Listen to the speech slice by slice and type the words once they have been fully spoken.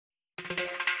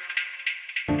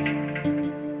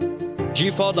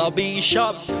G-4 the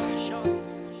Bishop,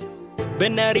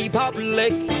 Benue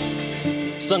Republic,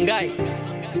 Sangai.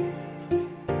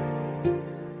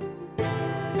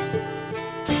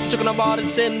 Talking about the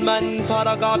sin, man,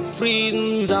 Father God,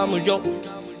 freedom, I'm a joke.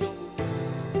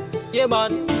 Yeah,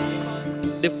 man,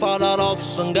 the father of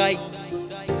Sangai.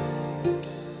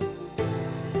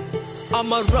 I'm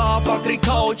a raw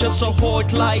agriculture, so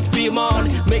hot like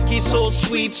man. Make it so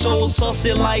sweet, so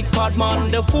saucy like fat man.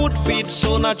 The food feeds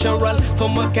so natural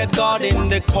from market garden.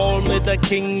 They call me the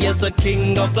king, yes, the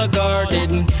king of the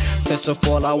garden. First of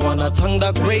all, I wanna thank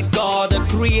the great God, the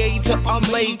creator, a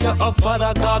maker, a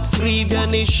father God, freed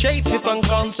initiative and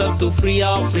concept to free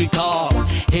Africa.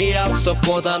 Hey, I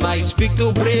support and I speak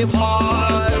to brave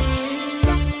hearts.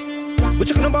 We're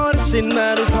talking about the sin,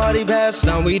 man, who try the best.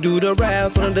 Now we do the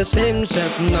rap on the same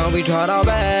step. Now we try our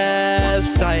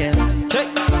best. Hey.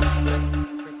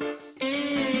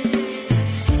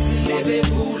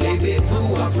 Levez-vous,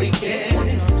 levez-vous,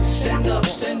 Africains. Stand up,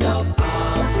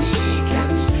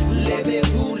 Africans.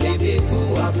 Levez-vous,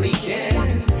 levez-vous,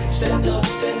 Africains. Stand up,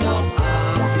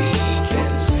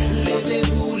 Africans.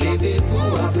 Levez-vous,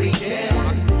 levez-vous,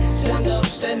 Africains. Stand up,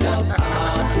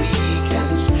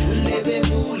 Africans.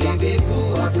 Levez-vous,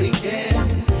 levez-vous, Africains.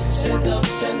 Stand up,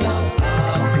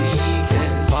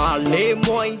 Africains.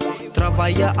 Parlez-moi,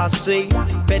 travaillez assez.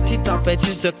 Petit à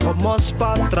petit, ça commence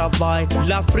par le travail.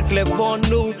 L'Afrique,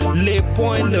 lèvons-nous, les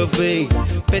poings levés.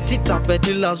 Petit à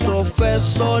petit, la zone fait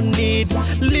son need.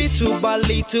 Little by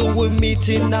little, we're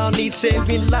meeting now. Need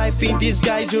saving life in this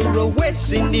guys who are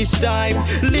wasting this time.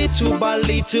 Little by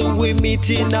little, we're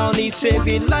meeting now. Need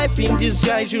saving life in this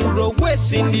guys who are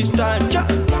wasting this time.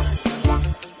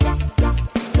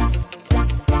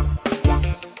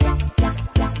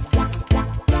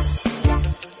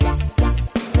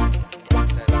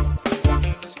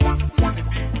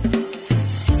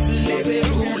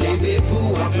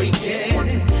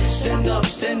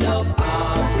 Stand up,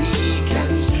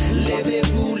 Africans.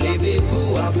 Levez-vous,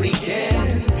 levez-vous,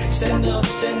 Africains. Stand up,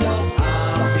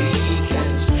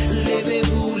 Africans.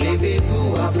 Levez-vous,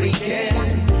 levez-vous,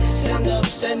 Africains.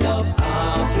 Stand up,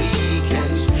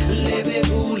 Africans.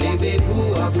 Levez-vous,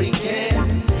 levez-vous, Africains.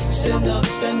 Stand up,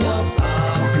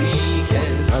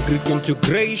 Africans.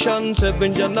 Agri-integration,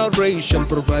 7 generation,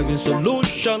 providing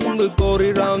solution, we go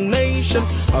around nation.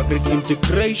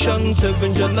 Agri-integration,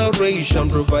 7 generation,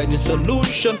 providing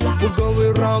solution, we go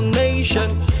around nation.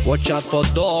 Watch out for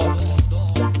dog,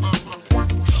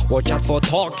 watch out for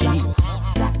turkey,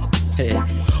 hey.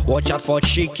 Watch out for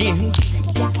chicken,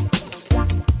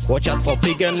 watch out for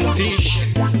pig and fish.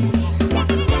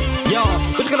 Yo,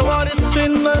 we're gonna want this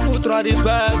sin, man, who try this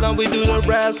best. And we do the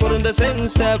rest, following the same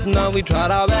step. Now we try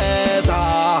our best,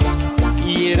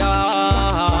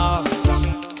 yeah.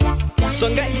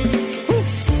 Sangai.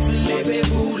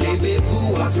 Levez-vous,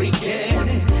 levez-vous,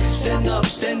 Africains. Stand up,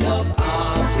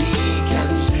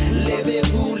 Africans.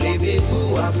 Levez-vous,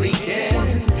 levez-vous,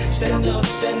 Africains. Stand up,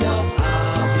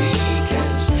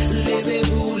 Africans.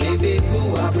 Levez-vous,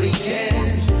 levez-vous,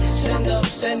 Africains.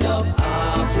 Stand up,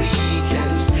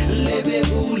 Africans.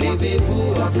 Levez-vous,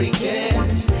 levez-vous,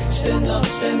 Africains. Stand up,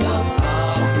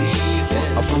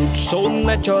 Africans. A fruit so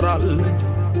natural,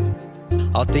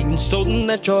 a thing so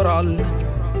natural.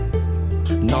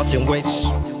 Nothing waste,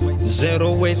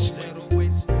 zero waste.